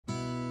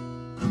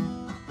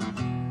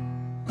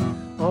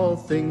all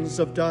things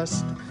of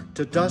dust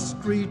to dust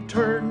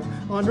return,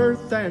 on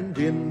earth and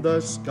in the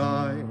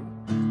sky.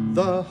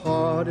 The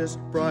hottest,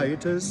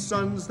 brightest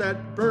suns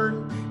that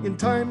burn in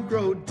time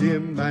grow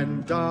dim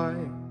and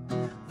die.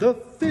 The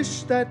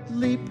fish that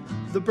leap,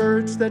 the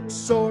birds that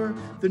soar,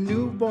 the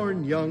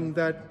newborn young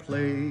that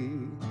play,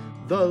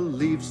 the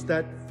leaves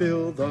that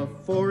fill the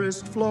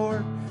forest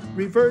floor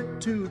revert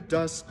to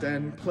dust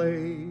and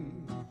clay.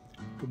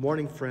 Good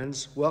morning,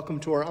 friends. Welcome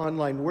to our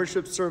online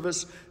worship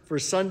service for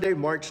Sunday,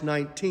 March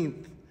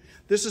 19th.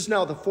 This is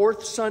now the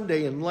fourth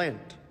Sunday in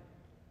Lent.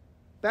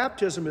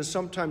 Baptism is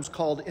sometimes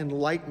called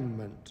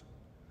enlightenment.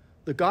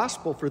 The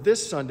gospel for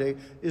this Sunday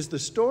is the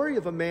story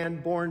of a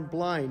man born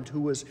blind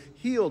who was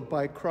healed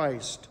by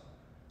Christ.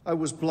 I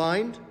was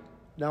blind,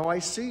 now I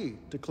see,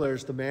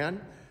 declares the man.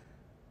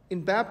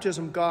 In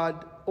baptism,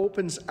 God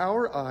opens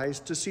our eyes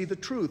to see the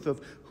truth of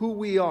who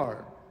we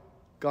are,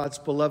 God's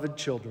beloved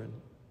children.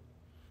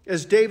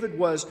 As David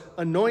was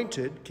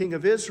anointed king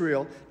of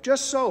Israel,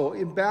 just so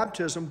in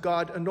baptism,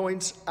 God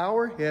anoints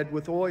our head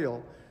with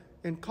oil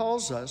and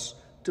calls us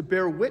to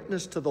bear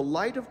witness to the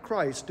light of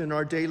Christ in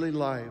our daily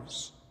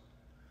lives.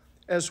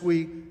 As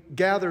we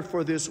gather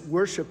for this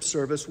worship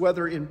service,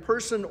 whether in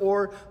person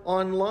or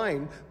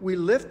online, we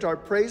lift our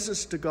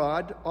praises to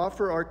God,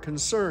 offer our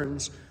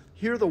concerns,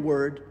 hear the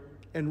word,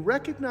 and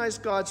recognize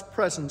God's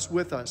presence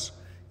with us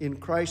in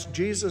Christ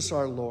Jesus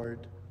our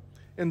Lord.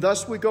 And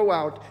thus we go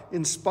out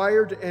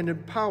inspired and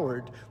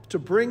empowered to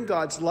bring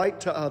God's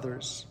light to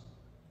others.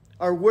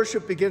 Our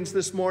worship begins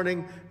this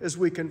morning as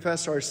we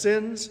confess our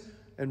sins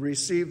and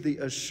receive the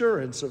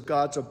assurance of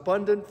God's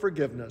abundant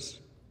forgiveness.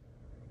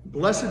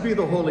 Blessed be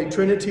the Holy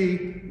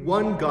Trinity,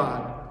 one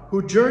God,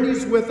 who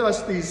journeys with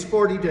us these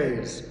 40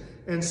 days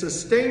and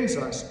sustains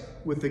us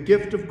with the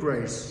gift of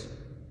grace.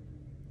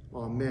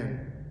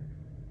 Amen.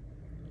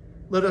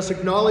 Let us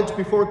acknowledge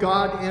before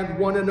God and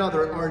one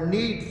another our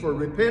need for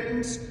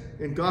repentance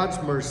and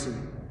God's mercy.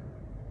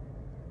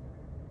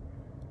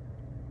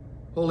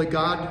 Holy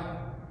God,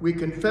 we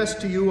confess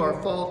to you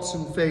our faults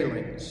and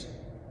failings.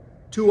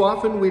 Too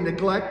often we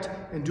neglect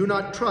and do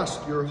not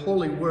trust your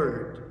holy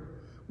word.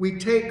 We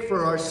take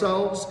for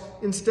ourselves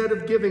instead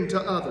of giving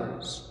to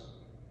others.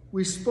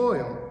 We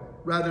spoil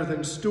rather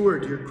than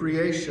steward your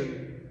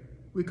creation.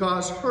 We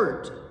cause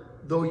hurt,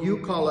 though you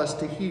call us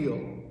to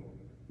heal.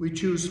 We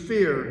choose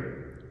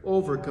fear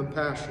over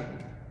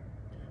compassion.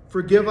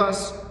 Forgive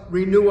us,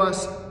 renew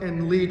us,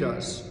 and lead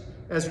us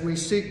as we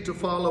seek to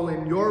follow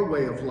in your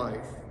way of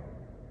life.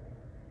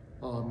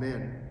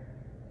 Amen.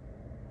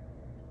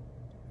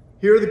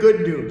 Hear the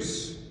good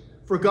news.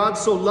 For God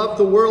so loved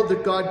the world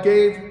that God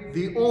gave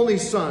the only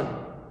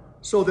Son,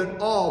 so that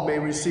all may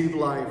receive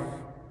life.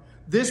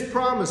 This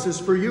promise is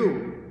for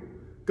you.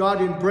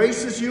 God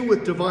embraces you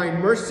with divine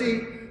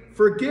mercy,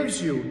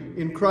 forgives you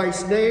in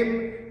Christ's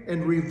name,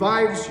 and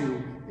revives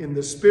you in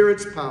the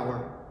Spirit's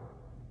power.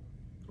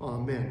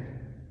 Amen.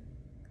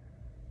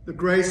 The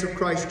grace of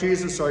Christ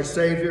Jesus, our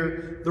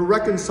Savior, the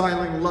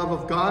reconciling love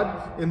of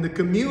God, and the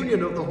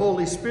communion of the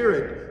Holy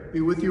Spirit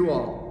be with you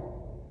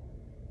all.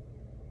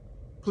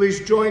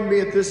 Please join me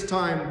at this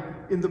time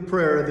in the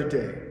prayer of the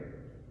day.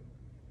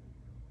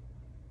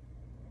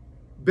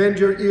 Bend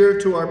your ear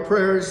to our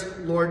prayers,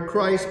 Lord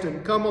Christ,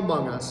 and come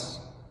among us.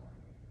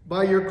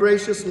 By your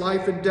gracious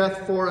life and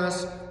death for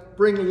us,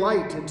 bring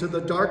light into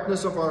the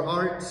darkness of our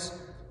hearts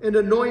and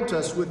anoint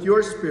us with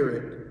your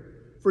Spirit.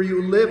 For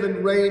you live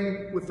and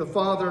reign with the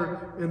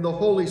Father and the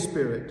Holy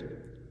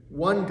Spirit,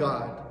 one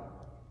God,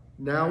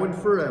 now and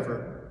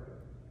forever.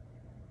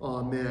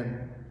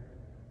 Amen.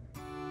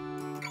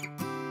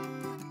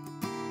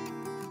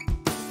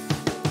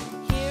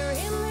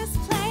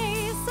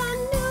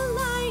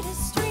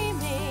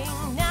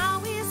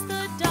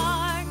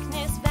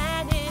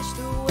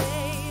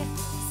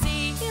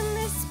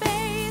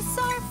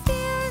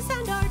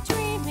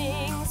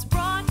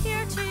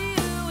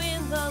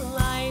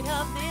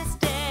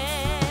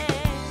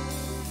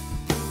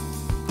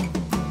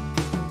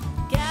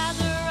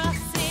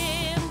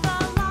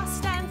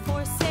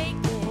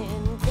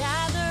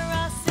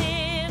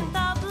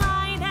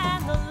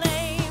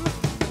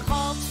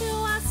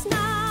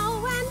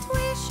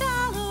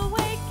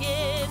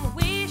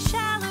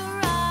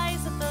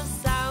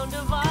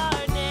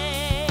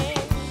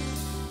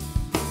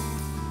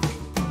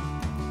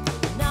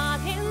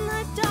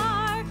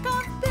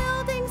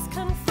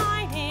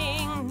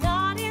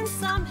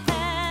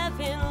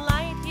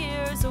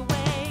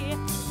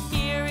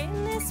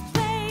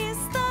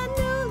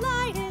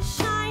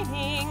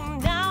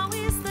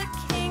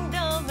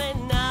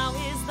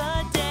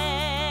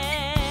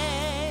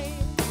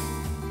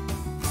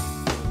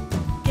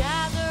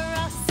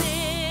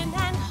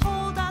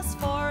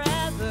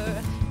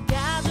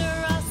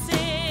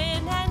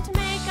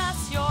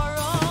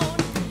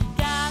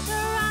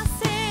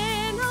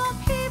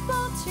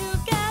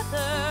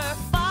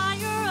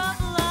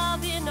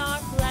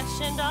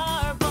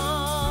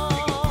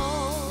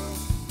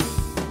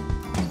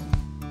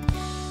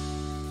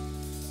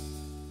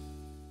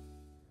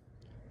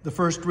 The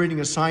first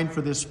reading assigned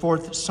for this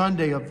fourth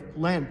Sunday of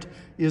Lent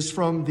is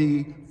from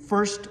the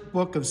first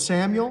book of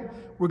Samuel.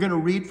 We're going to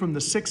read from the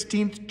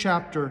 16th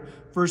chapter,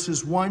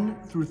 verses 1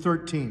 through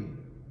 13.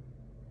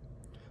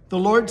 The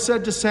Lord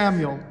said to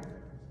Samuel,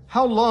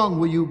 "How long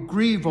will you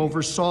grieve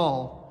over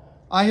Saul?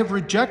 I have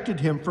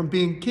rejected him from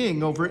being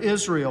king over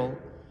Israel.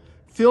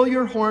 Fill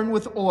your horn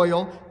with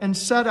oil and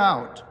set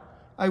out.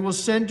 I will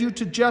send you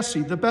to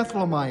Jesse the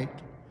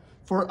Bethlehemite,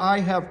 for I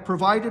have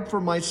provided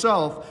for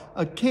myself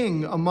a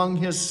king among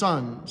his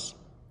sons."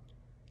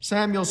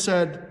 Samuel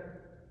said,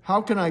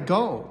 "How can I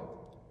go?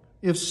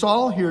 If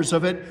Saul hears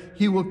of it,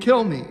 he will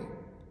kill me."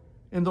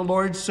 And the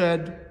Lord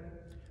said,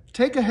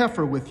 "Take a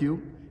heifer with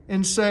you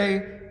and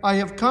say, 'I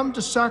have come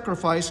to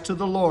sacrifice to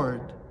the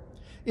Lord.'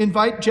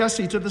 Invite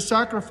Jesse to the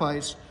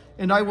sacrifice,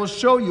 and I will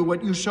show you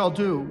what you shall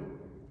do.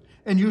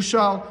 And you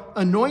shall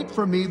anoint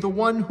for me the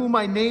one whom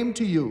I name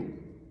to you."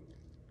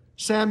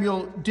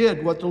 Samuel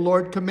did what the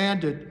Lord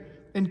commanded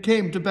and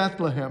came to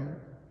Bethlehem.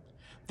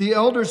 The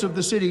elders of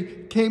the city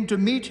came to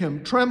meet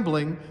him,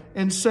 trembling,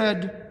 and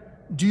said,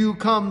 "Do you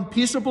come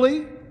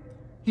peaceably?"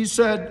 He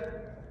said,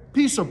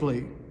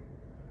 "Peaceably.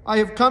 I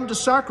have come to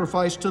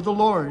sacrifice to the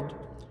Lord.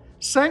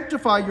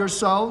 Sanctify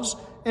yourselves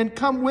and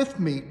come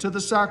with me to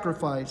the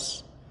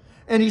sacrifice."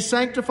 And he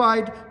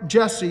sanctified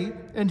Jesse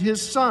and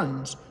his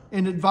sons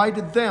and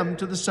invited them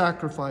to the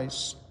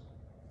sacrifice.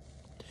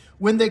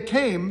 When they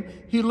came,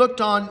 he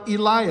looked on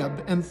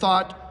Eliab and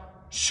thought,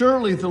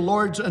 "Surely the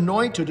Lord's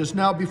anointed is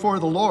now before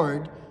the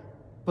Lord."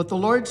 But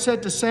the Lord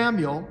said to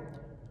Samuel,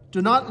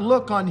 "Do not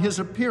look on his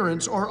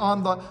appearance or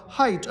on the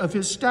height of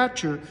his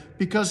stature,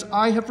 because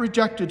I have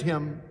rejected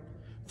him.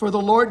 For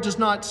the Lord does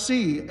not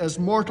see as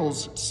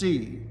mortals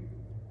see.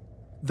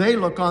 They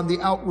look on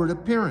the outward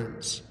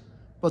appearance,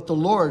 but the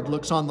Lord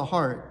looks on the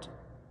heart."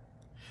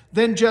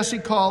 Then Jesse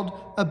called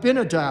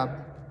Abinadab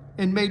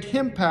and made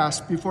him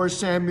pass before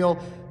Samuel,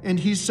 and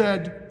he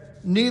said,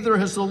 "Neither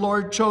has the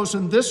Lord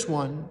chosen this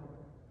one."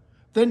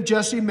 Then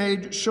Jesse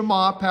made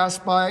Shammah pass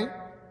by,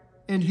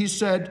 and he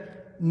said,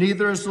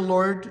 "Neither has the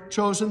Lord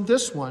chosen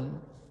this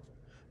one."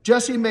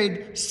 Jesse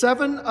made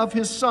 7 of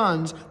his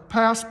sons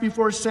pass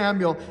before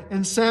Samuel,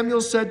 and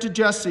Samuel said to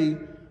Jesse,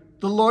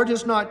 "The Lord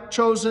has not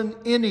chosen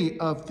any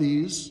of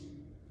these."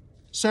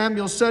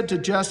 Samuel said to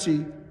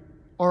Jesse,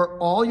 "Are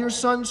all your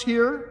sons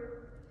here?"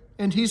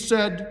 And he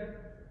said,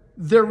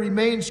 "There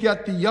remains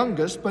yet the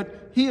youngest,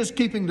 but he is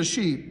keeping the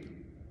sheep."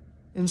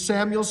 And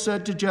Samuel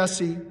said to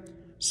Jesse,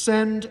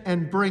 "Send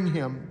and bring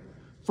him,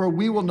 for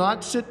we will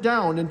not sit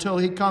down until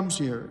he comes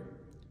here."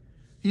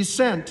 He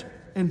sent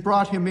and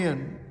brought him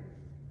in.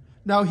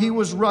 Now he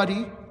was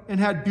ruddy and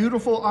had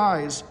beautiful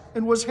eyes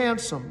and was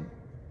handsome.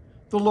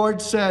 The Lord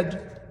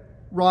said,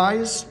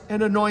 "Rise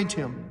and anoint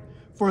him,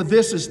 for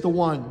this is the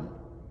one."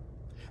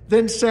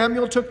 Then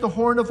Samuel took the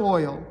horn of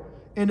oil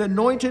and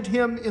anointed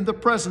him in the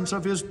presence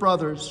of his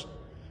brothers.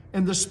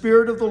 And the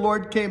Spirit of the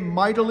Lord came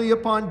mightily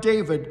upon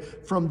David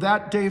from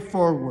that day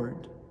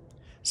forward.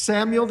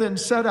 Samuel then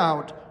set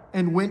out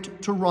and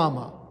went to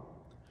Ramah.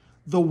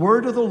 The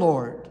word of the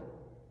Lord.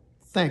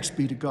 Thanks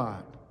be to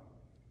God.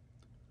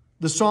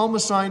 The psalm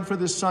assigned for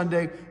this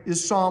Sunday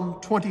is Psalm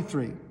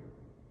 23.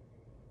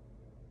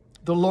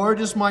 The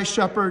Lord is my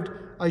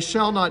shepherd, I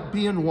shall not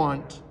be in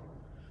want.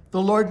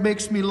 The Lord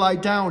makes me lie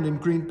down in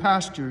green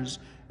pastures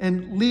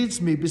and leads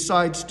me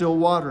beside still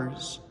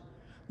waters.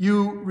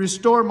 You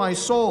restore my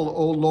soul,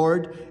 O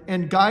Lord,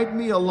 and guide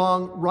me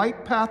along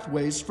right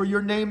pathways for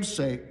your name's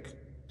sake.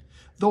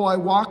 Though I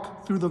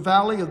walk through the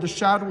valley of the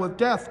shadow of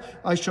death,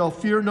 I shall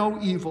fear no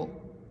evil,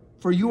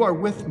 for you are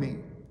with me.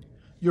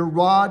 Your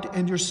rod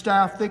and your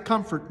staff, they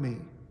comfort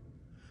me.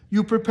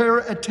 You prepare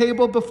a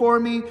table before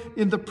me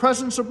in the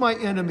presence of my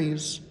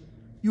enemies.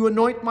 You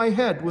anoint my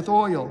head with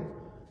oil,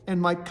 and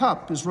my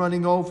cup is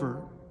running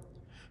over.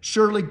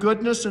 Surely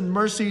goodness and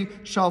mercy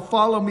shall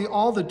follow me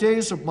all the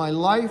days of my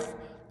life,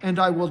 and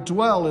I will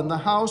dwell in the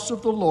house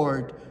of the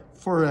Lord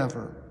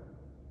forever.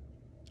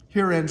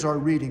 Here ends our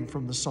reading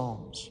from the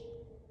Psalms.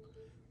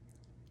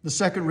 The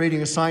second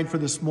reading assigned for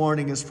this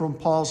morning is from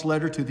Paul's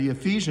letter to the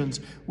Ephesians.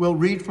 We'll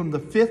read from the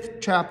 5th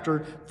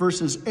chapter,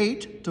 verses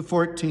 8 to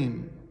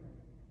 14.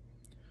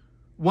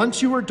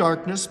 Once you were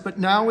darkness, but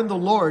now in the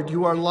Lord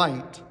you are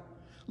light.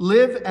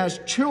 Live as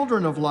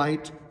children of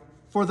light,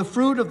 for the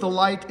fruit of the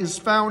light is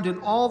found in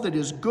all that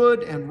is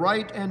good and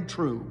right and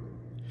true.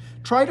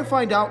 Try to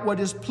find out what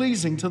is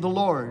pleasing to the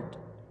Lord.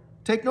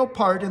 Take no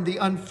part in the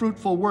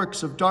unfruitful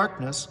works of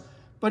darkness,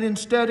 but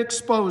instead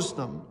expose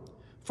them.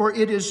 For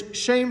it is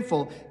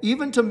shameful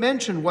even to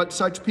mention what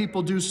such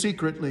people do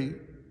secretly.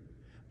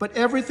 But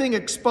everything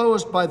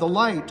exposed by the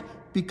light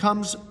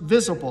becomes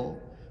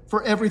visible,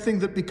 for everything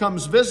that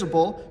becomes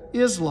visible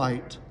is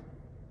light.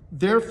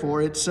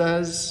 Therefore it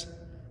says,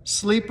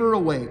 "Sleeper,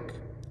 awake,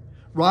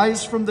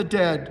 rise from the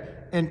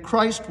dead, and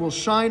Christ will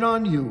shine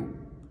on you."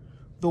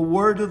 The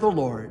word of the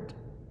Lord.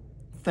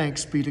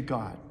 Thanks be to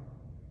God.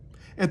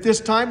 At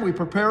this time, we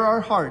prepare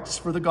our hearts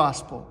for the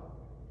gospel.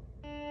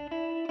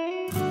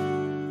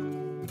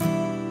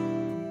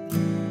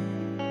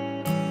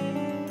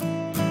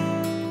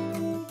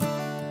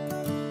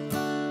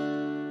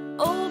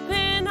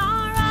 Open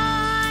our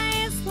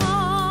eyes,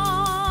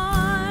 Lord.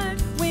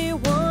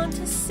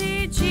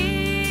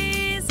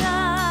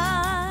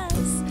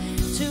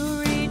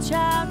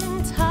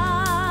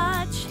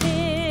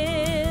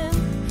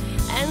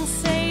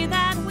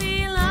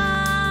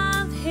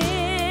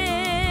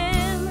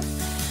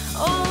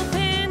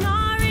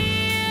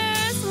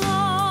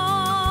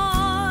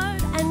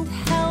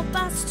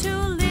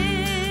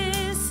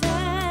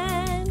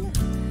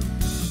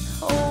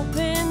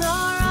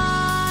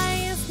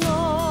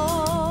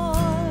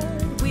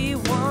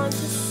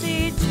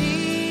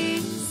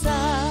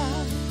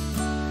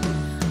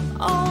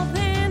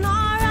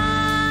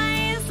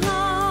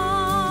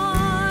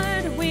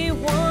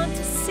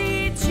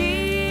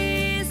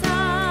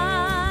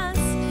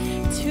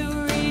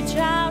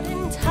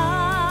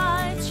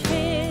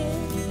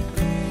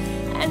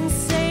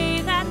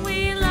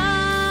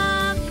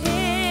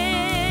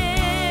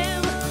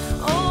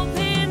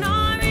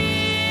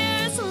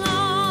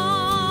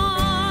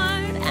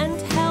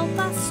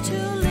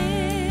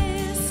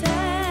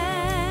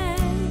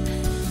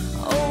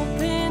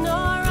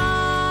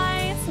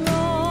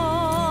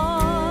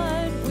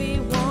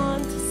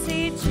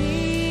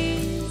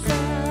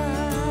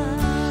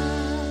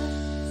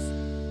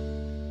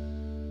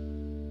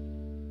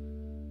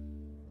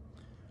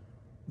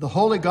 The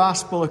Holy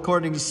Gospel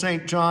according to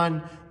St.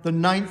 John, the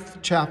 9th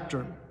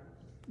chapter.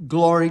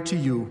 Glory to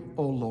you,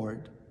 O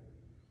Lord.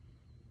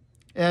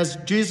 As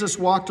Jesus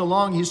walked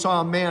along, he saw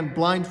a man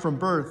blind from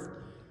birth.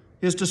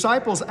 His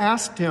disciples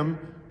asked him,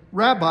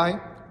 "Rabbi,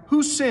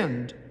 who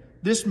sinned,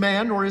 this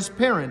man or his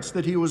parents,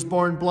 that he was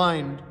born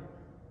blind?"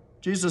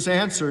 Jesus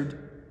answered,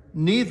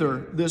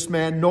 "Neither this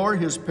man nor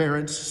his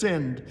parents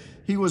sinned.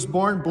 He was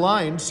born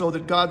blind so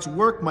that God's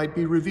work might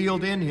be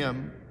revealed in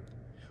him.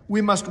 We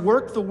must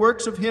work the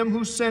works of him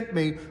who sent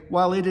me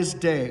while it is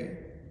day.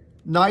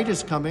 Night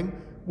is coming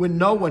when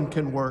no one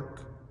can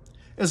work.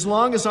 As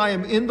long as I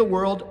am in the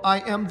world, I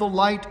am the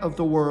light of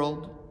the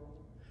world."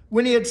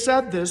 When he had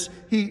said this,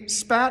 he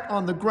spat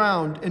on the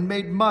ground and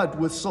made mud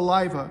with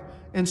saliva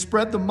and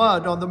spread the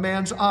mud on the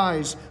man's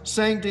eyes,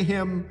 saying to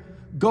him,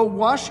 "Go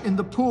wash in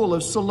the pool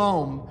of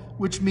Siloam,"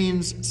 which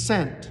means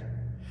sent.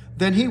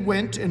 Then he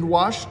went and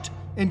washed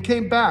and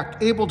came back,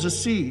 able to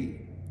see.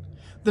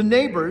 The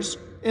neighbors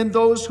and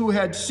those who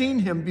had seen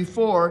him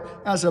before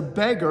as a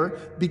beggar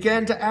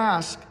began to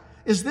ask,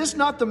 "Is this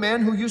not the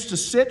man who used to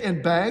sit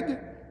and beg?"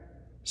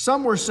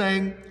 Some were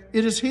saying,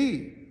 "It is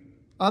he."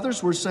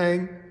 Others were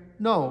saying,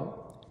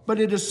 "No, but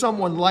it is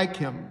someone like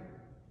him."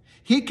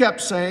 He kept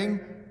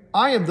saying,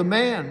 "I am the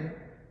man."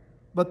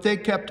 But they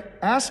kept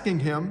asking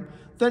him,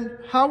 "Then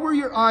how were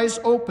your eyes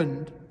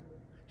opened?"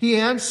 He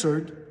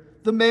answered,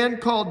 "The man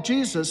called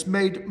Jesus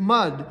made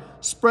mud,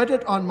 spread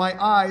it on my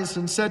eyes,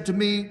 and said to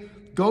me,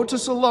 'Go to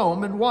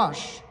Siloam and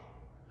wash.'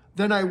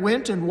 Then I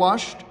went and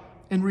washed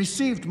and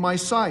received my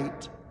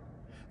sight."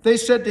 They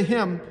said to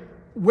him,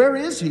 "Where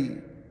is he?"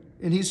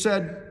 And he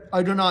said,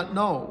 "I do not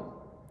know."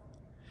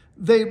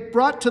 They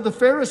brought to the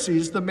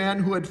Pharisees the man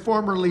who had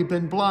formerly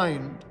been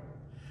blind.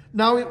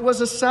 Now it was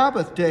a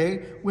Sabbath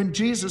day when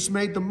Jesus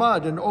made the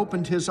mud and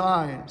opened his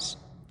eyes.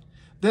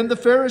 Then the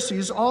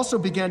Pharisees also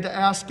began to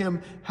ask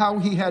him how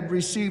he had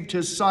received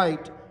his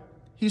sight.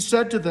 He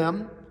said to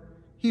them,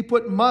 "He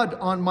put mud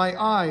on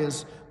my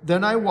eyes,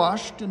 then I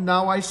washed, and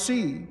now I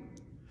see."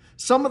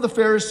 Some of the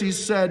Pharisees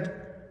said,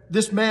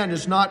 "This man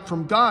is not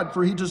from God,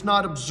 for he does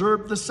not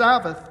observe the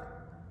Sabbath."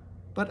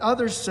 But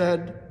others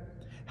said,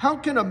 "How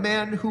can a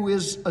man who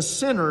is a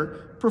sinner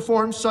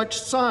perform such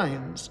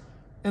signs?"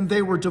 And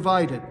they were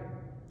divided.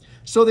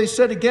 So they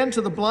said again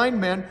to the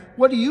blind man,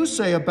 "What do you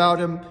say about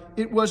him?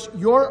 It was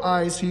your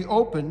eyes he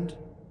opened."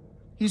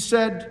 He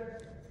said,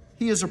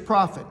 "He is a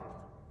prophet."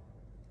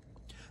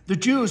 The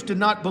Jews did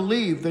not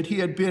believe that he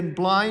had been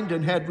blind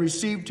and had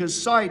received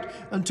his sight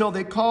until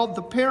they called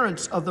the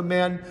parents of the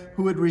man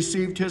who had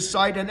received his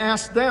sight and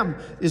asked them,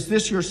 "Is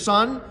this your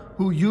son,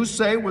 who you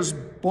say was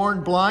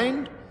born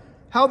blind?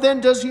 How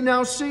then does he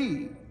now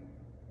see?"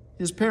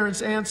 His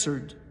parents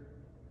answered,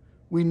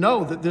 "We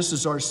know that this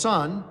is our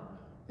son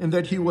and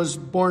that he was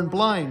born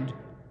blind,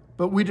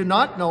 but we do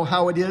not know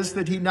how it is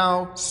that he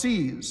now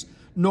sees,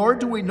 nor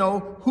do we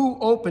know who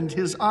opened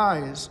his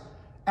eyes.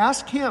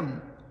 Ask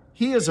him.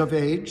 He is of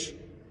age.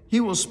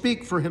 He will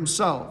speak for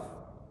himself."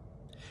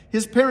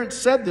 His parents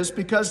said this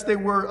because they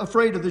were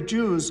afraid of the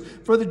Jews,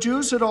 for the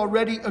Jews had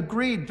already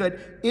agreed that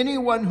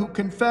anyone who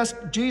confessed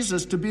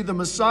Jesus to be the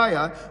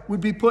Messiah would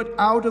be put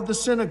out of the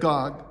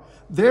synagogue.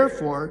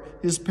 Therefore,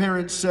 his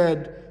parents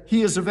said,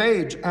 "He is of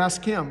age,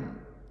 ask him."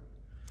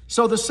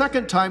 So the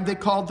second time they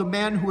called the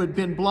man who had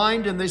been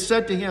blind, and they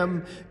said to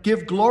him,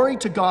 "Give glory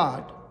to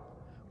God.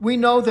 We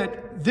know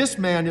that this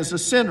man is a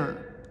sinner."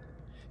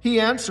 He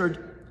answered,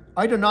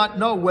 "I do not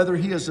know whether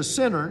he is a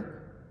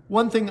sinner.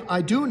 One thing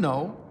I do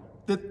know,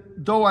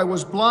 that though I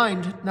was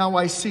blind, now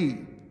I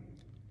see."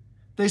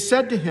 They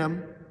said to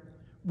him,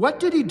 "What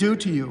did he do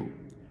to you?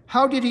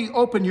 How did he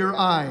open your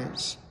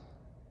eyes?"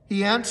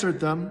 He answered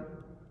them,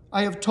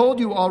 "I have told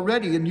you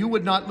already, and you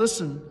would not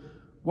listen.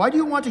 Why do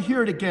you want to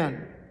hear it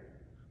again?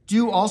 Do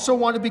you also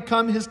want to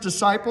become his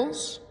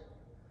disciples?"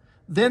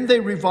 Then they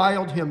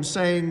reviled him,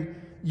 saying,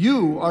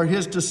 "You are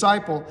his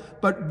disciple,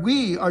 but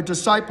we are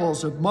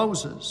disciples of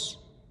Moses.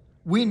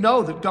 We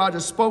know that God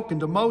has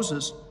spoken to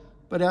Moses,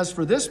 but as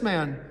for this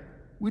man,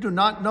 we do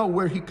not know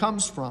where he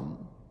comes from."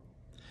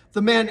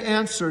 The man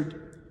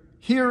answered,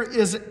 "Here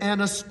is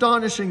an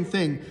astonishing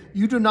thing.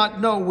 You do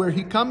not know where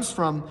he comes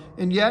from,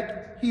 and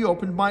yet he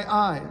opened my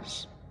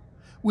eyes.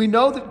 We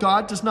know that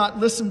God does not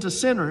listen to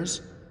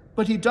sinners,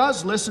 but he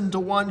does listen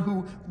to one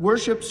who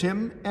worships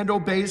him and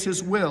obeys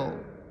his will.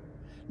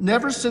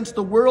 Never since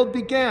the world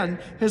began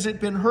has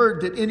it been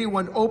heard that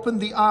anyone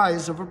opened the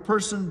eyes of a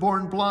person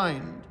born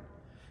blind.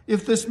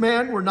 If this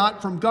man were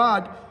not from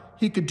God,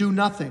 he could do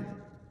nothing."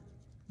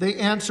 They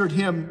answered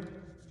him,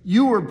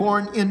 "You were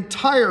born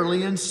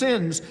entirely in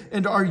sins,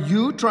 and are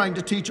you trying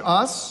to teach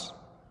us?"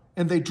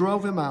 And they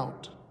drove him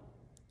out.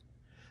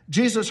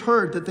 Jesus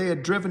heard that they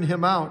had driven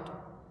him out,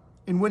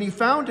 and when he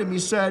found him, he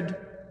said,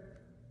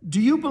 "Do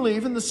you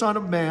believe in the Son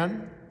of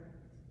Man?"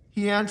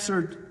 He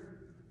answered,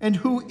 "And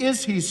who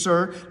is he,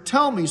 sir?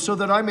 Tell me so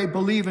that I may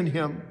believe in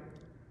him."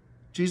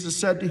 Jesus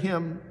said to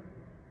him,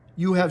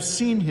 "You have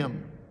seen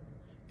him,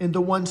 and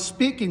the one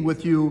speaking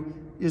with you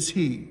is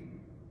he."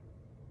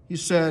 He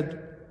said,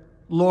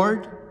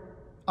 "Lord,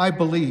 I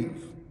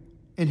believe,"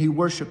 and he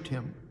worshiped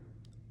him.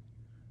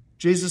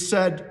 Jesus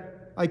said,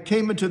 I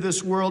came into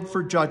this world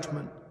for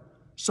judgment,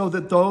 so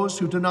that those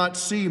who do not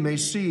see may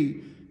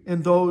see,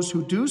 and those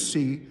who do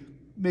see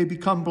may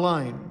become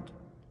blind.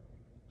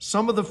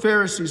 Some of the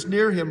Pharisees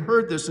near him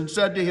heard this and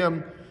said to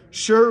him,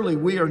 Surely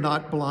we are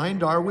not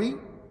blind, are we?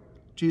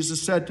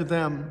 Jesus said to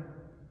them,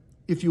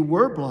 If you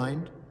were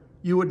blind,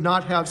 you would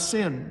not have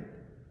sin.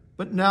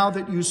 But now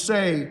that you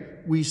say,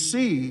 we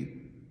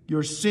see,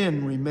 your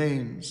sin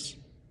remains.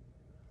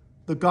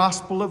 The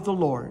gospel of the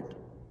Lord.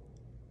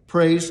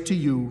 Praise to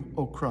you,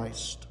 O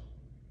Christ.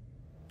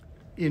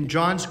 In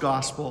John's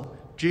gospel,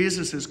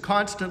 Jesus is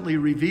constantly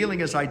revealing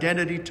his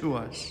identity to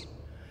us.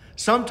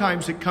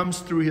 Sometimes it comes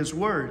through his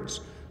words,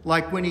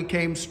 like when he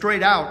came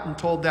straight out and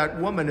told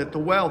that woman at the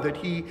well that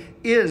he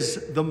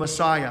is the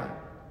Messiah.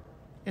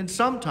 And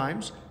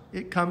sometimes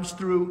it comes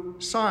through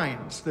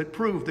signs that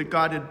prove that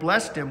God had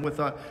blessed him with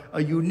a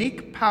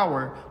unique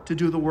power to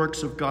do the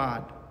works of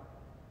God.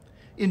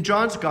 In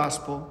John's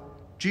gospel,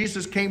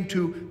 Jesus came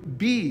to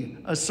be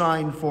a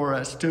sign for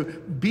us, to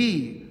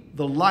be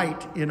the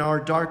light in our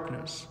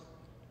darkness.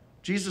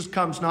 Jesus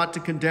comes not to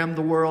condemn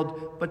the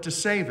world, but to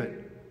save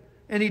it.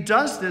 And he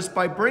does this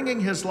by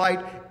bringing his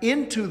light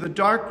into the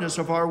darkness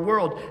of our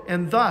world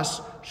and thus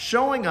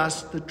showing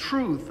us the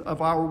truth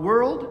of our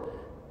world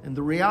and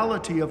the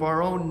reality of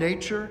our own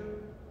nature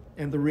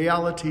and the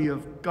reality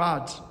of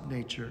God's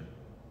nature.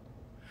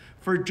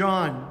 For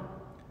John,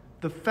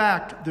 the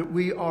fact that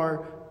we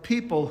are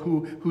people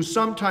who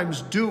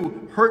sometimes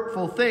do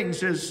hurtful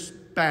things is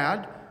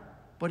bad,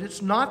 but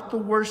it's not the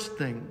worst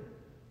thing.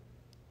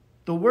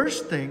 The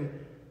worst thing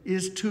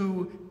is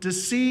to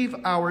deceive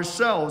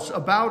ourselves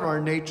about our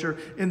nature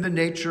in the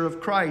nature of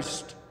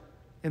Christ,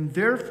 and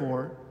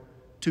therefore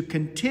to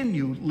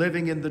continue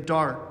living in the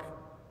dark.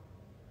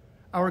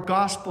 Our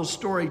gospel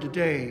story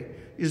today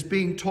is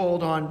being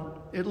told on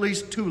at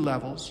least two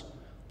levels.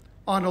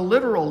 On a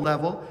literal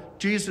level,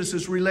 Jesus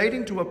is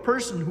relating to a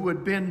person who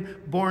had been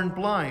born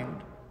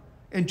blind,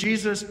 and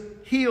Jesus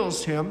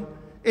heals him.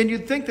 And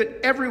you'd think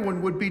that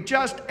everyone would be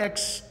just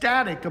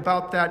ecstatic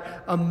about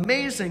that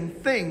amazing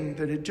thing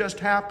that had just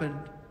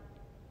happened.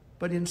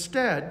 But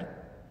instead,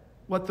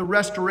 what the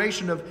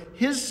restoration of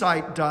his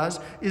sight does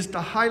is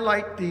to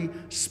highlight the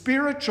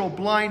spiritual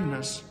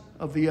blindness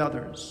of the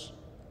others.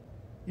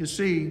 You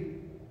see,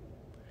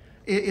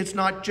 it's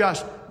not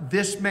just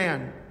this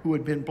man who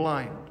had been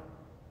blind.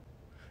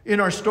 In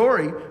our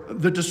story,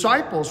 the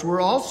disciples were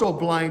also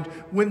blind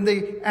when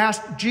they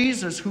asked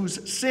Jesus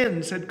whose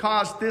sins had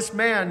caused this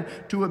man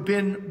to have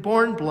been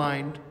born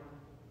blind.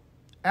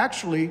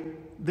 Actually,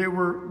 they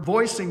were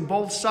voicing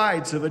both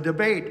sides of a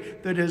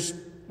debate that is,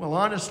 well,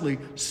 honestly,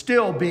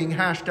 still being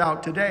hashed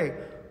out today.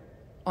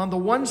 On the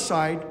one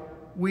side,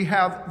 we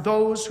have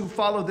those who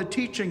follow the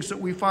teachings that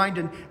we find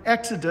in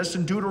Exodus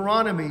and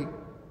Deuteronomy.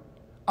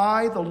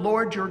 I, the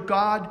Lord your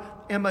God,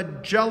 am a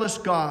jealous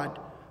God,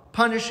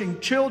 punishing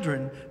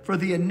children for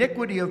the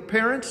iniquity of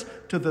parents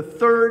to the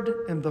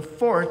third and the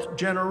fourth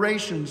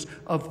generations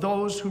of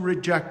those who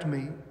reject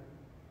me.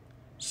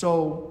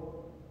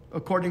 So,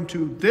 according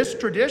to this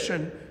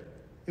tradition,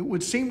 it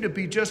would seem to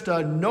be just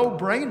a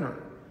no-brainer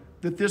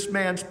that this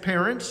man's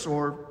parents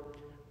or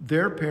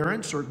their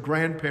parents or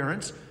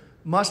grandparents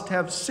must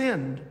have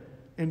sinned,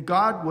 and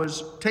God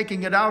was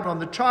taking it out on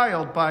the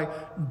child by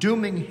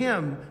dooming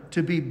him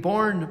to be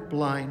born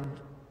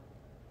blind.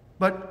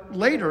 But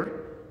later,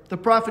 the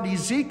prophet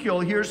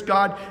Ezekiel hears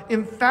God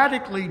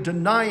emphatically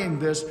denying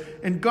this,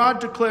 and God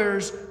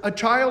declares, a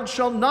child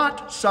shall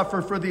not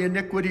suffer for the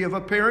iniquity of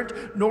a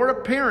parent, nor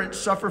a parent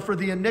suffer for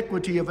the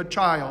iniquity of a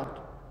child.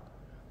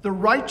 The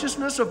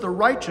righteousness of the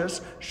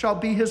righteous shall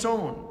be his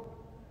own,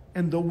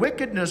 and the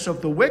wickedness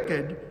of the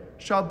wicked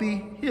shall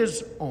be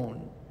his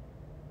own.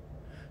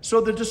 So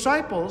the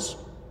disciples,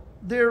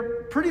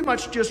 they're pretty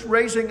much just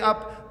raising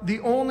up the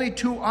only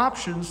two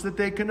options that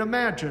they can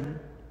imagine.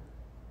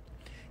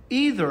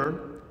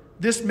 Either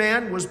this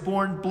man was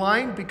born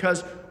blind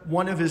because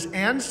one of his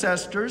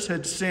ancestors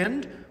had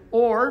sinned,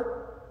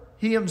 or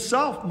he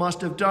himself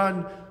must have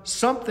done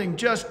something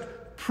just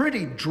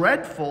pretty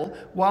dreadful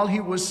while he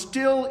was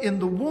still in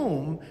the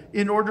womb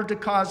in order to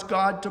cause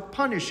God to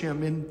punish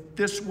him in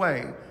this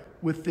way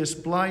with this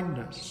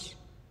blindness.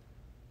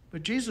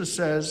 But Jesus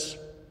says,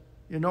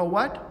 you know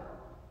what?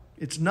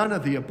 It's none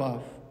of the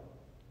above.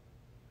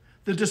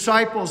 The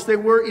disciples, they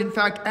were in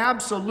fact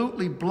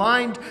absolutely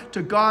blind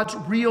to God's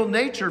real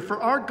nature,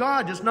 for our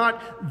God is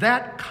not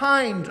that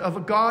kind of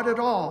a God at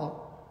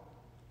all.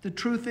 The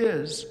truth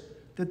is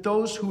that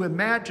those who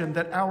imagine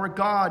that our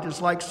God is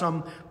like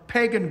some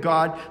pagan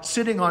god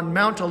sitting on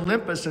Mount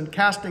Olympus and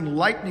casting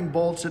lightning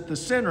bolts at the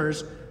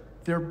sinners,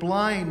 they're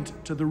blind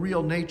to the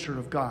real nature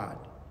of God.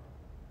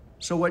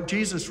 So what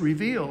Jesus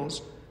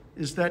reveals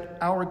is that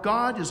our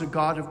God is a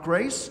God of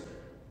grace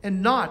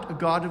and not a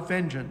God of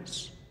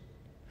vengeance.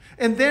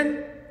 And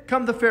then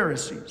come the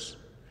Pharisees,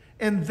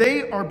 and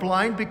they are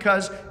blind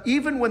because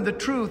even when the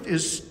truth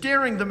is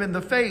staring them in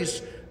the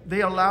face,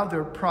 they allow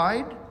their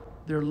pride,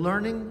 their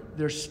learning,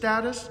 their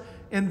status,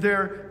 and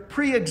their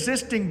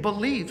pre-existing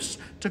beliefs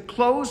to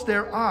close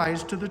their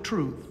eyes to the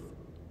truth.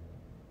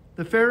 The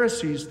The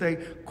Pharisees, they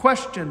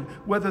questioned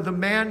whether the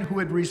man who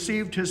had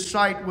received his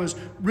sight was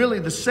really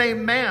the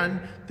same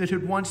man that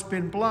had once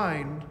been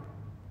blind.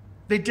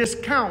 They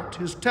discount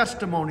his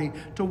testimony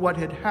to what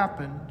had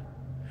happened.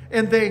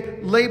 And they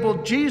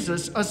labeled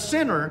Jesus a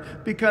sinner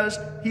because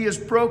he has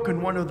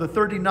broken one of the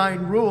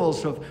 39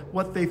 rules of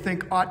what they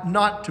think ought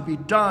not to be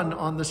done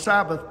on the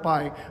Sabbath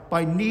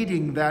by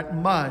kneading that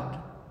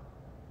mud.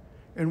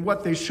 And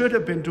what they should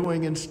have been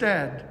doing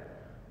instead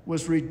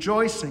was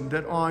rejoicing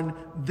that on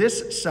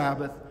this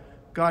Sabbath,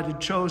 God had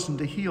chosen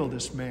to heal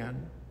this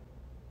man.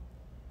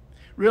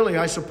 Really,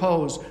 I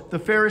suppose the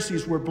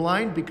Pharisees were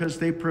blind because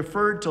they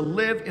preferred to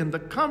live in the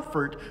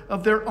comfort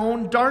of their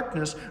own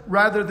darkness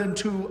rather than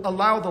to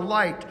allow the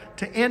light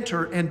to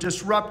enter and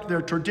disrupt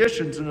their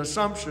traditions and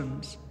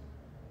assumptions.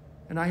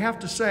 And I have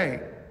to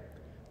say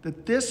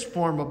that this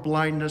form of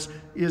blindness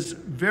is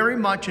very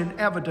much in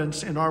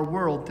evidence in our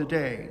world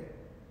today.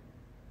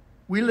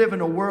 We live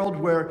in a world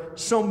where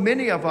so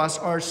many of us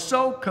are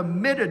so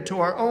committed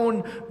to our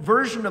own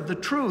version of the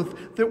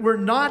truth that we're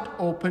not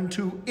open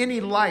to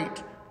any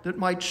light that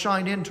might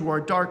shine into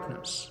our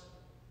darkness.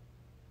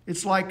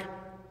 It's like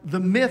the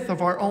myth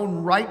of our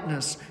own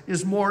rightness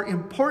is more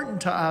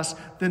important to us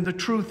than the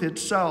truth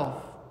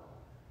itself.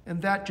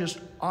 And that just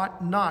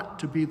ought not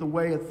to be the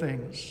way of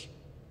things.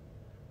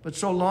 But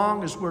so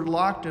long as we're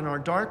locked in our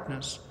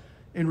darkness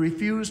and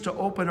refuse to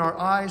open our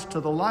eyes to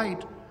the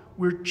light,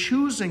 we're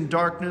choosing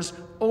darkness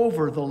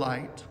over the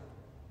light.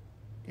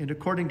 And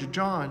according to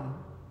John,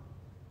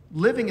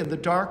 living in the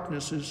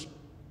darkness is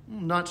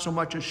not so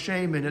much a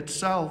shame in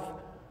itself.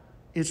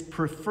 It's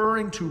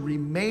preferring to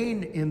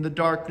remain in the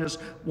darkness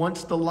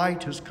once the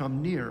light has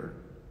come near.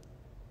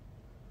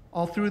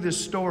 All through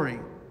this story,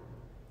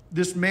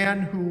 this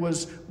man who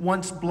was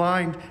once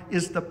blind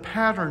is the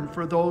pattern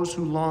for those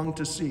who long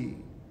to see.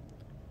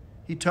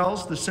 He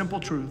tells the simple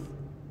truth,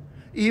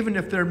 even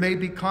if there may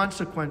be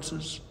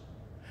consequences.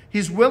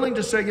 He's willing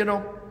to say,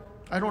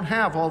 I don't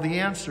have all the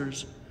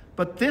answers,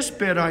 but this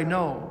bit I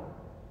know.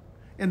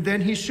 And then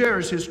he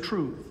shares his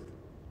truth.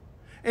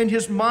 And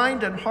his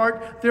mind and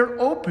heart, they're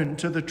open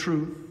to the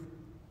truth.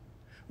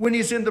 When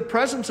he's in the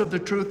presence of the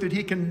truth that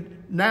he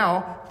can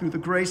now, through the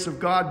grace of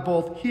God,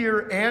 both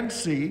hear and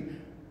see,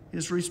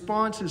 his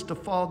response is to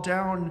fall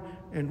down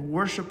and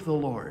worship the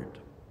Lord.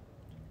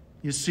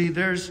 You see,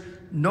 there's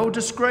no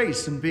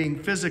disgrace in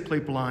being physically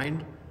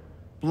blind.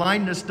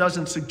 Blindness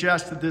doesn't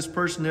suggest that this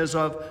person is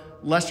of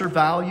lesser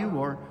value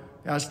or,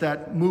 as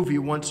that movie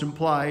once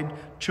implied,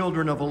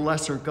 children of a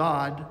lesser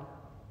God.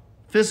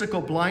 Physical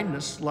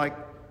blindness, like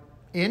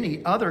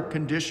any other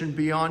condition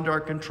beyond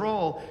our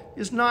control,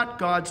 is not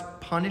God's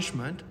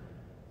punishment.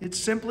 It's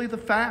simply the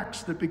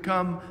facts that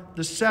become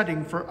the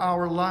setting for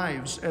our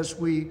lives as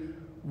we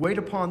wait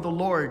upon the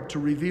Lord to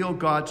reveal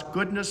God's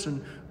goodness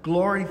and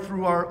glory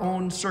through our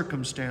own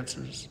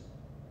circumstances.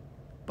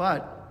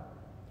 But,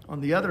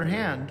 on the other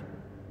hand,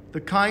 the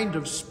kind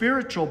of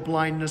spiritual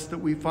blindness that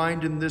we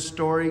find in this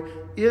story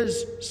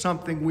is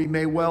something we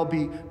may well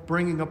be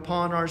bringing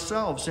upon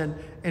ourselves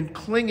and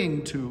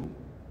clinging to.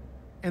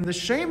 And the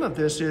shame of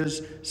this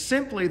is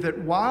simply that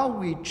while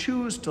we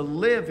choose to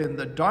live in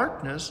the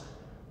darkness,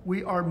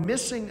 we are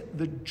missing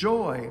the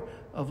joy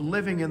of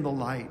living in the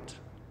light.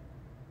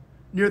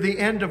 Near the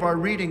end of our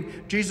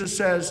reading, Jesus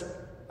says,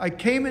 I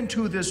came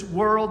into this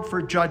world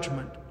for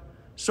judgment,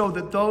 so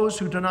that those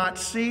who do not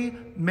see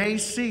may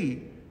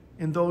see,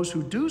 and those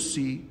who do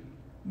see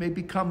may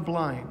become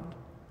blind.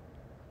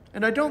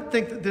 And I don't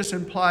think that this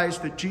implies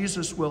that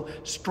Jesus will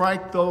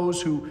strike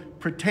those who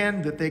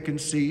pretend that they can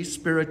see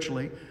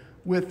spiritually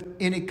with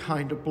any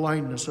kind of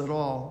blindness at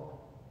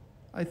all.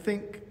 I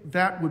think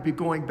that would be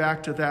going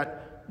back to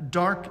that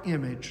dark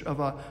image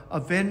of a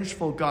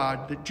vengeful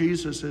God that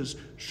Jesus has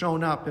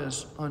shown up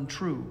as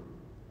untrue.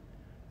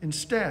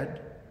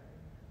 Instead,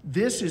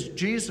 this is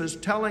Jesus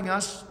telling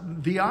us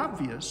the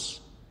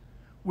obvious.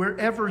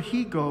 Wherever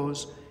he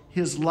goes,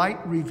 his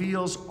light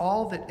reveals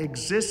all that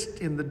exists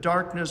in the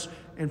darkness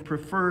and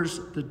prefers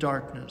the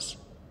darkness.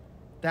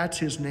 That's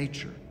his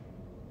nature.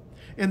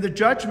 And the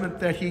judgment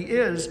that he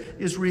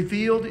is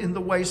revealed in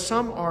the way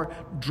some are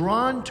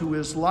drawn to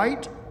his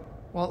light,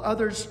 while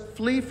others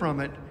flee from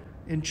it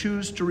and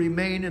choose to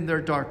remain in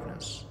their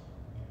darkness.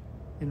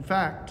 In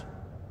fact,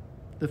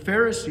 the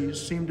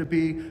Pharisees seem to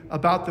be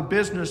about the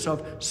business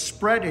of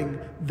spreading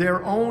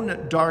their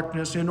own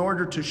darkness in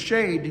order to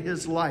shade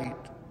his light.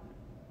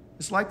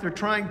 It's like they're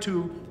trying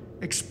to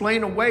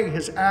explain away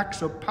his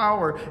acts of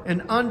power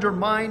and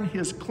undermine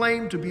his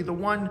claim to be the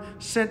one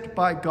sent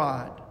by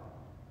God.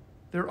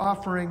 They're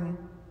offering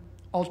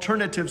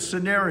alternative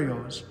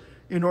scenarios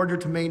in order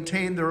to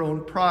maintain their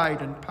own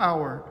pride and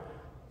power,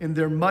 and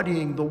they're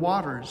muddying the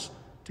waters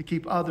to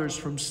keep others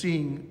from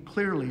seeing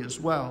clearly as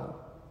well.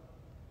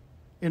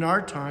 In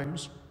our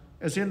times,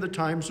 as in the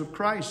times of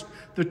Christ,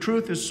 the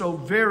truth is so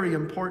very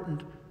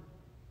important,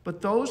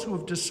 but those who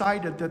have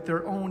decided that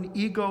their own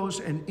egos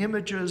and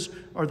images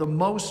are the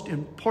most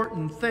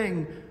important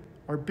thing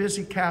are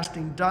busy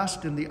casting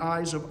dust in the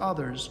eyes of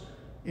others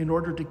in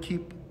order to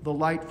keep the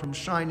light from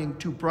shining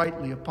too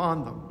brightly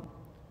upon them.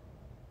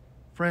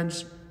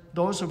 Friends,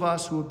 those of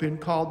us who have been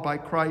called by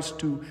Christ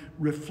to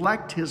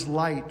reflect his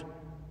light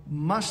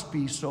must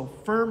be so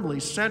firmly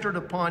centered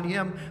upon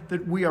him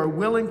that we are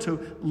willing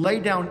to lay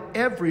down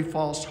every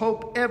false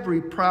hope,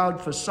 every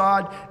proud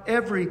facade,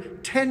 every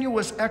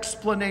tenuous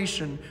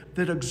explanation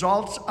that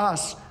exalts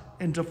us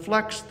and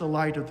deflects the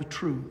light of the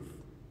truth.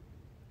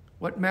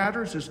 What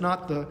matters is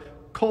not the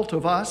cult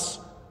of us,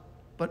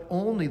 but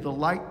only the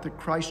light that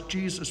Christ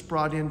Jesus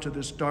brought into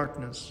this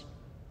darkness.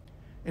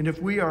 And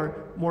if we are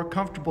more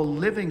comfortable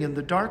living in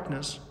the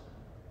darkness,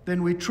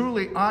 then we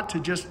truly ought to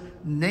just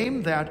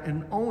name that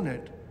and own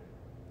it.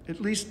 At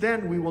least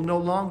then we will no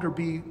longer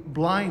be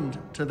blind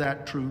to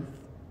that truth.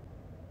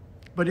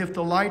 But if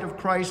the light of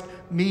Christ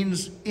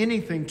means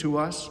anything to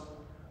us,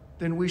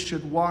 then we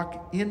should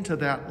walk into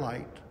that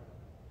light,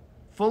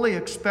 fully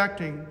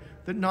expecting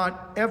that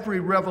not every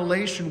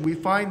revelation we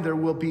find there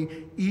will be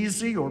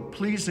easy or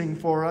pleasing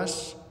for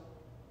us,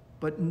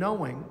 but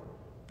knowing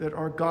that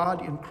our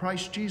God in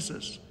Christ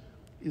Jesus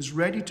is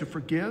ready to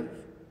forgive,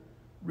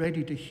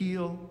 ready to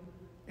heal,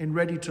 and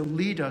ready to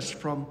lead us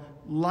from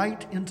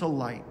light into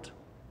light,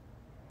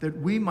 that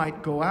we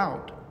might go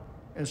out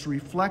as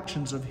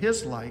reflections of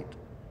his light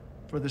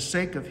for the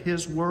sake of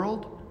his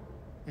world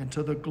and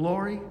to the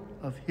glory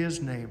of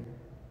his name.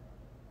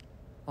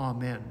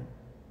 Amen.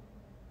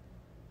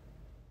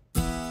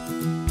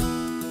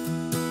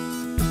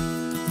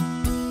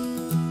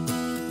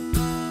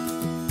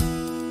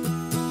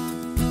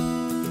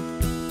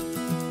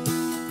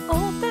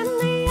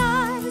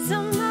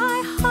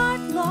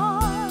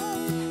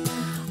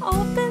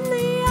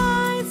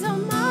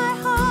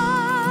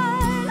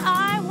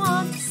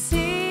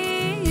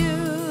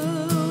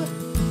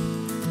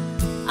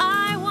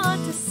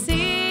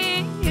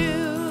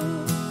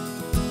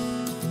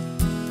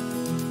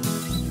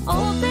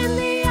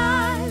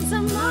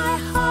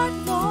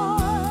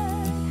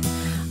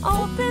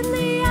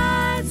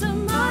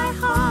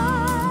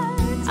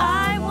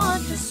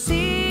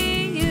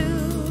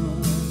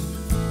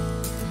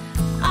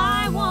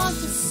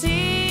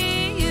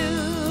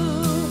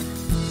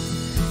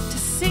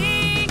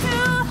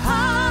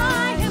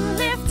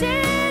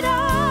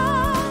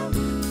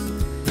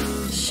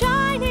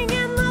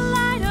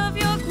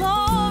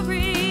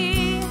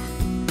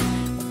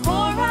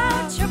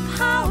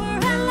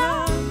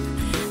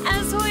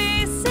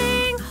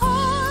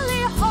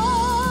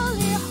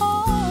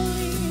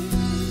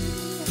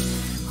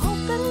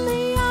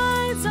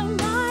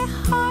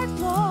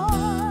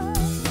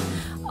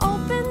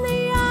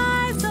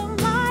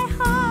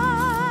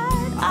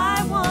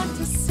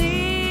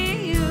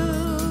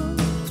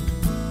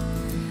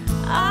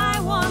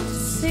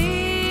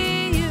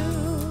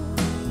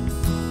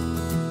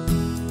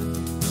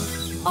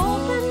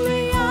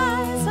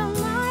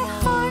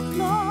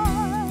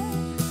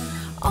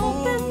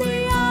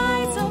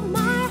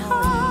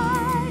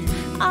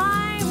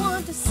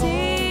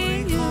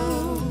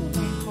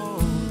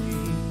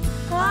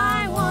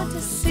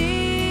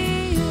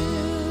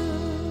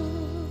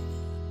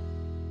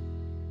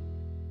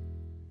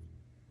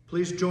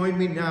 Please join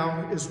me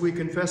now as we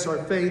confess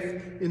our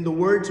faith in the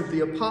words of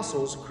the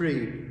Apostles'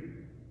 Creed.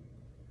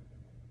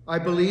 I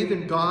believe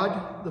in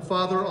God, the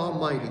Father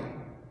Almighty,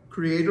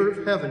 creator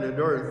of heaven and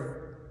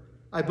earth.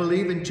 I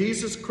believe in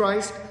Jesus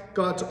Christ,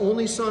 God's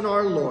only Son,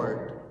 our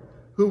Lord,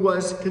 who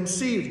was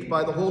conceived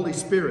by the Holy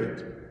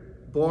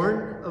Spirit,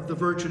 born of the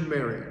Virgin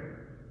Mary,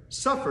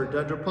 suffered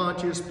under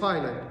Pontius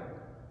Pilate,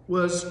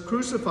 was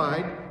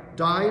crucified,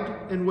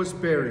 died, and was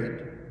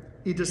buried.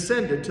 He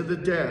descended to the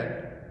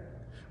dead.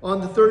 On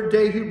the third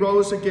day he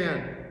rose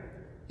again.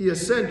 He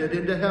ascended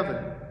into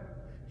heaven.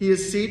 He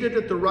is seated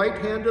at the right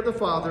hand of the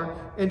Father,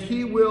 and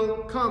he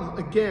will come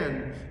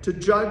again to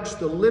judge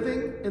the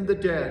living and the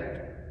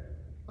dead.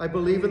 I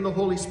believe in the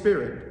Holy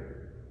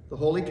Spirit, the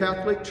Holy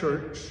Catholic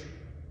Church,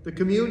 the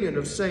communion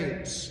of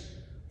saints,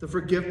 the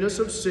forgiveness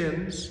of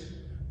sins,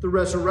 the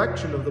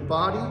resurrection of the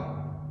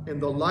body, and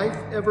the life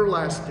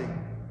everlasting.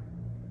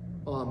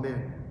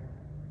 Amen.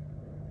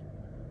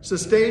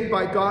 Sustained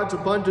by God's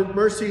abundant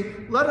mercy,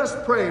 let us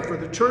pray for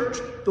the church,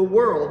 the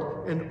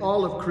world, and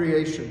all of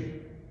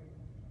creation.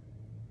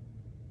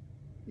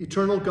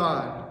 Eternal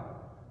God,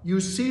 you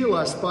seal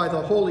us by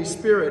the Holy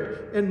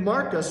Spirit and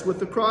mark us with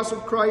the cross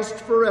of Christ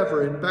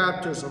forever in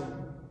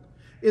baptism.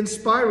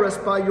 Inspire us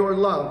by your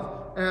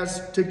love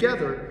as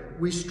together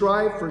we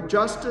strive for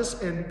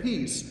justice and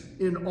peace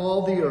in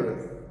all the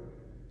earth.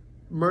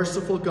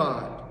 Merciful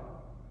God,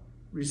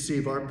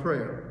 receive our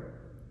prayer.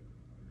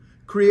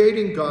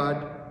 Creating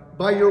God,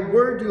 by your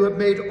word you have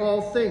made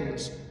all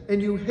things,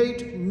 and you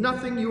hate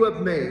nothing you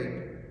have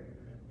made.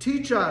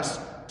 Teach us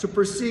to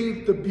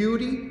perceive the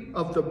beauty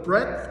of the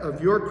breadth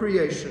of your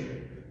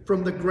creation,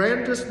 from the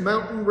grandest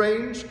mountain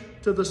range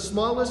to the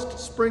smallest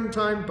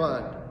springtime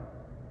bud.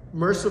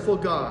 Merciful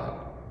God,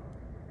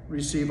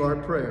 receive our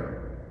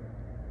prayer.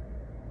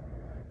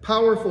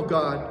 Powerful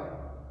God,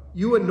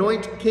 you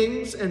anoint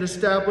kings and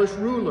establish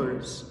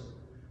rulers.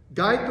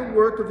 Guide the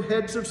work of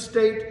heads of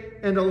state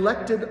and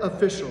elected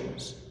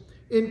officials.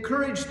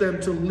 Encourage them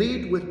to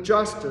lead with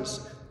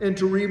justice and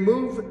to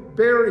remove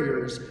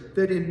barriers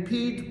that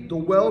impede the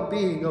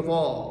well-being of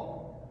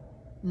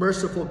all.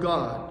 Merciful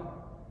God,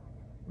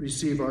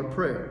 receive our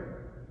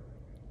prayer.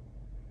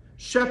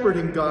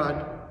 Shepherding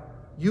God,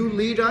 you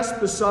lead us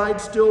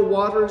beside still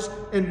waters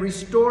and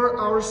restore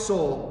our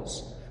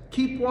souls.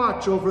 Keep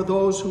watch over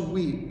those who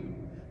weep.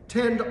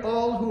 Tend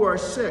all who are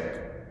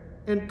sick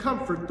and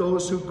comfort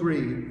those who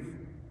grieve.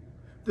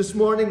 This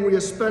morning we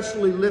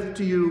especially lift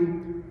to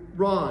you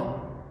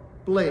Ron,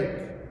 Blake,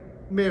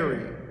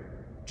 Mary,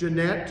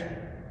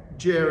 Jeanette,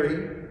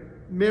 Jerry,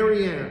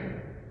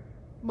 Marianne,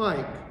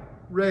 Mike,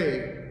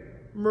 Ray,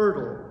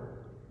 Myrtle,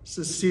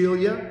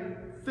 Cecilia,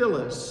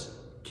 Phyllis,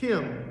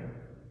 Kim,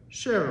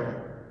 Cheryl,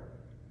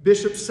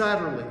 Bishop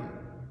Satterley,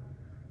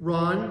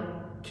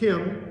 Ron,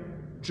 Kim,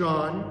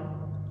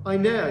 John,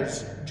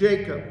 Inez,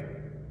 Jacob,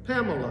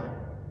 Pamela,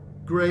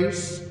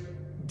 Grace,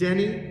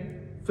 Denny,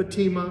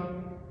 Fatima,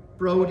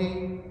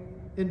 Brody,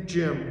 and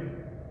Jim.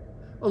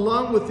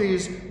 Along with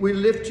these, we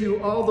lift to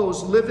you all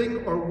those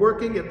living or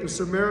working at the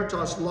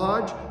Samaritas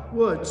Lodge,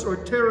 woods, or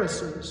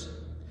terraces.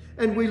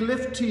 And we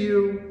lift to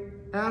you,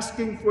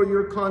 asking for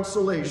your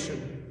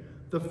consolation,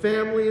 the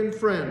family and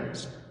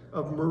friends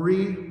of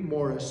Marie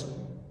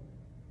Morrison.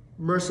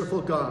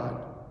 Merciful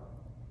God,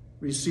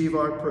 receive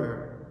our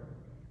prayer.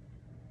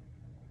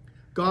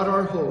 God,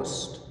 our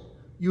host,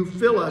 you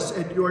fill us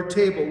at your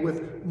table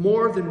with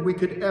more than we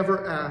could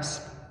ever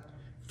ask.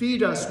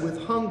 Feed us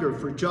with hunger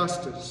for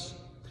justice.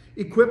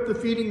 Equip the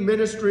feeding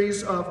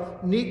ministries of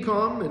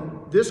NECOM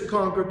and this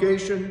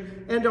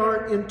congregation and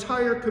our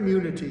entire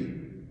community.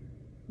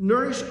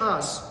 Nourish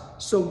us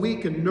so we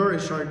can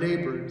nourish our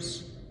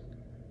neighbors.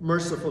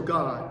 Merciful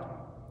God,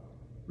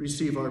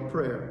 receive our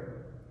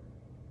prayer.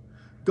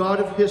 God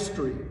of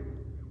history,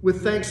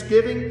 with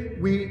thanksgiving,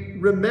 we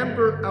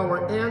remember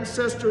our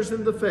ancestors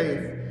in the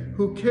faith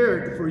who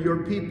cared for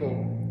your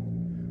people.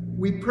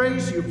 We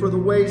praise you for the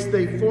ways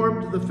they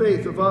formed the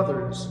faith of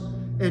others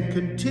and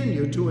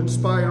continue to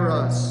inspire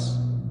us.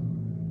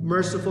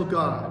 Merciful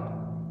God,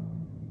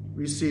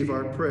 receive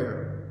our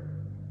prayer.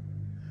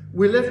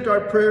 We lift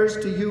our prayers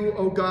to you,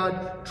 O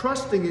God,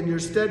 trusting in your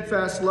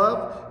steadfast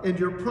love and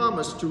your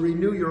promise to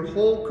renew your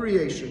whole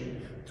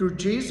creation through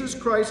Jesus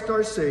Christ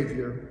our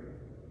Savior.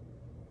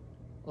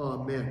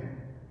 Amen.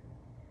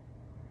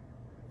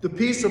 The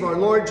peace of our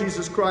Lord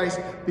Jesus Christ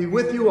be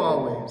with you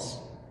always.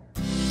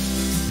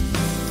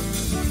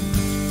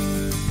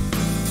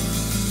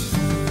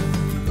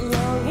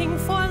 Longing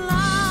for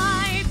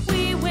light,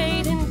 we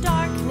wait in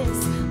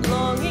darkness.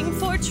 Longing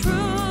for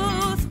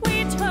truth,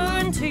 we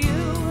turn to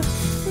you.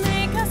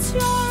 Make us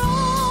your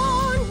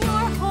own,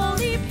 your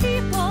holy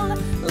people,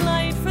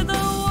 light for the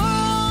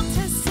world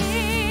to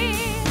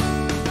see.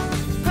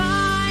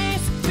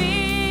 Christ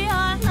be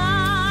our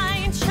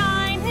light,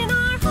 shine in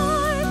our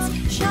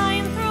hearts,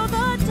 shine through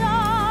the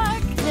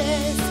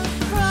darkness.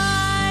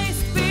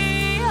 Christ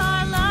be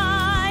our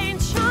light,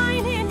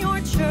 shine in your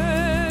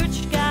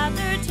church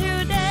gathered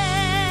today.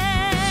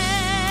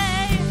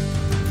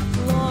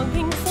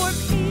 Longing for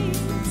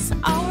peace,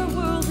 our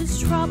world is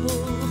troubled.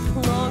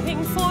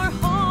 Longing for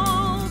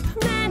hope,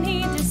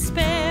 many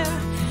despair.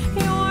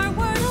 Your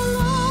word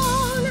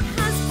alone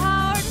has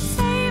power to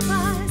save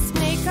us.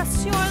 Make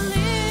us your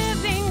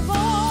living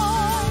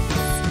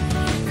voice.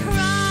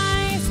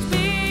 Christ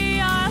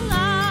be our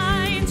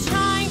light,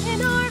 shine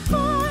in our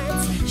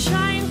hearts,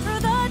 shine through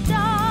the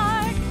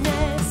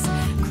darkness.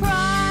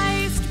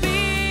 Christ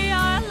be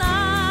our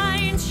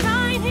light,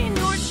 shine in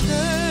your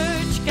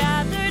church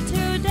gathered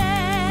today.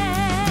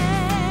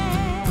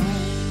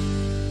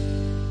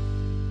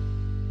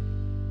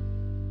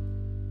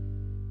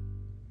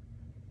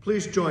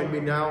 Please join me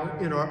now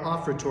in our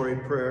offertory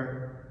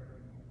prayer.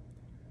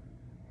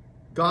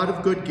 God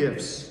of good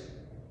gifts,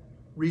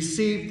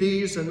 receive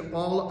these and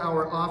all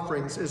our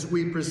offerings as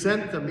we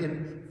present them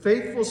in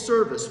faithful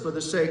service for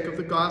the sake of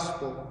the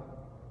gospel.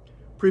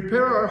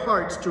 Prepare our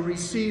hearts to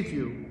receive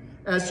you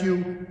as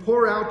you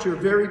pour out your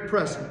very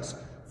presence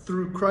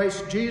through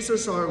Christ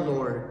Jesus our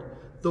Lord,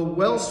 the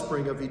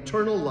wellspring of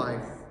eternal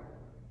life.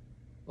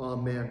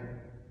 Amen.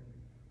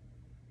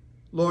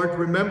 Lord,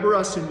 remember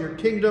us in your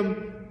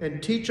kingdom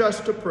and teach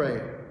us to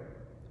pray.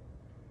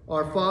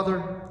 Our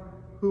Father,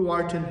 who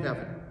art in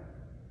heaven,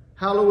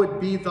 hallowed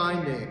be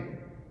thy name.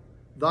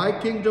 Thy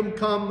kingdom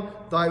come,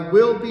 thy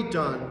will be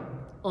done,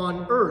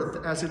 on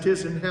earth as it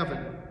is in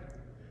heaven.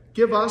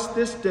 Give us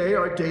this day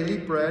our daily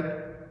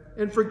bread,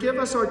 and forgive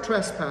us our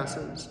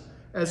trespasses,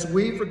 as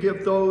we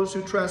forgive those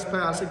who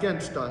trespass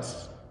against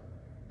us.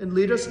 And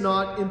lead us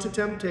not into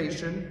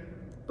temptation,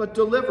 but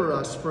deliver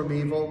us from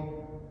evil.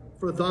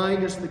 For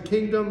thine is the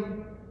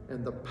kingdom,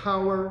 and the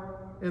power,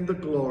 and the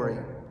glory,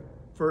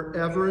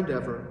 forever and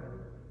ever.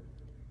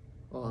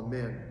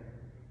 Amen.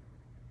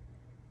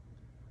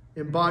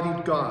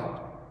 Embodied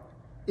God,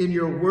 in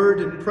your word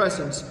and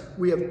presence,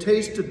 we have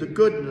tasted the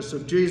goodness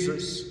of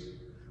Jesus.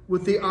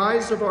 With the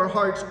eyes of our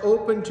hearts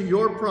open to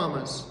your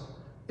promise,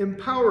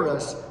 empower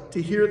us to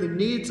hear the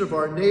needs of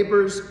our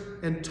neighbors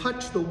and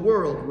touch the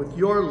world with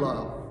your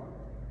love.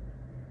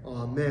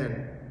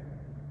 Amen.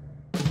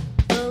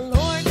 The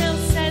Lord will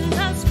set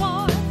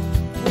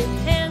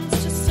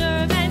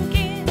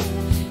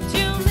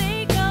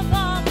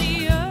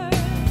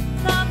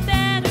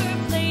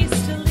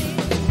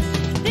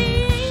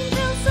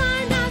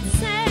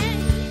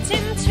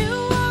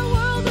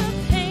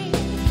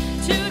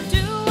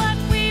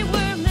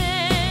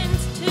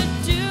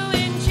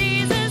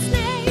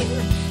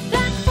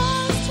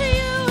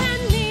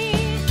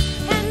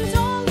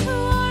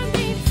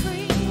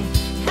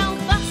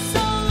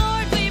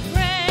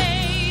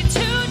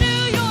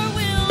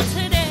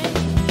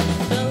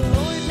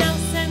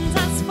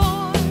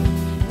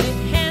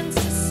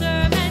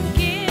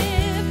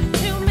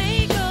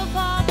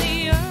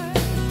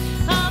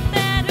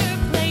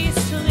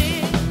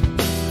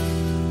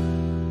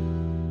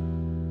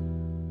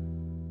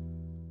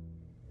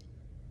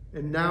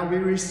And now we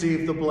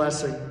receive the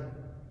blessing.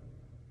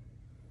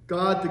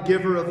 God, the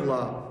giver of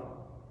love,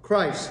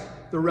 Christ,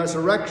 the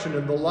resurrection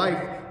and the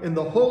life, and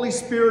the Holy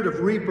Spirit of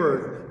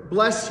rebirth,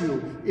 bless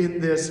you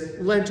in this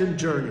Lenten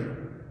journey.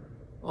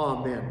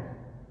 Amen.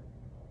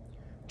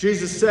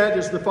 Jesus said,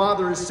 as the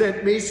Father has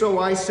sent me, so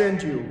I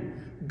send you.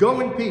 Go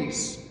in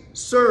peace,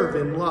 serve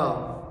in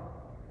love.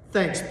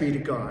 Thanks be to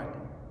God.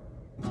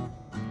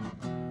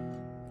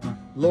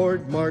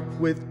 Lord, mark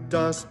with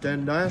dust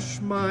and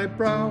ash my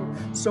brow,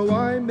 so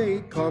I may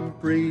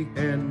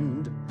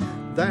comprehend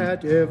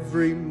that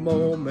every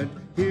moment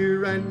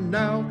here and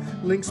now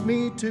links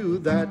me to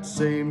that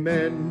same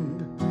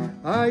end.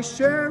 I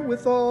share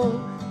with all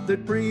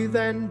that breathe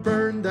and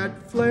burn,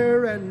 that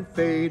flare and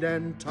fade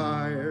and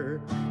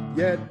tire,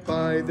 yet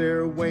by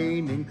their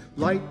waning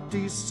light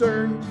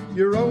discern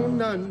your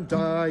own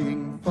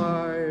undying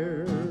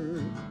fire.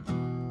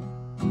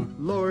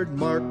 Lord,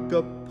 mark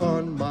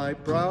upon my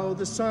brow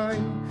the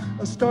sign,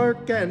 a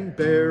stark and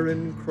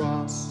barren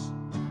cross,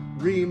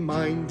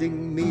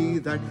 reminding me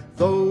that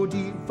though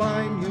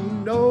divine, you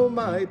know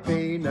my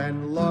pain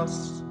and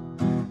loss.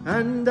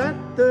 And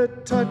at the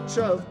touch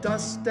of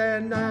dust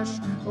and ash,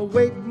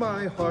 awake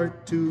my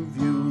heart to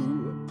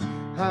view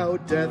how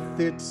death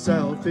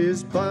itself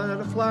is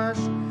but a flash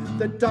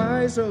that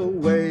dies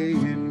away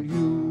in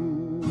you.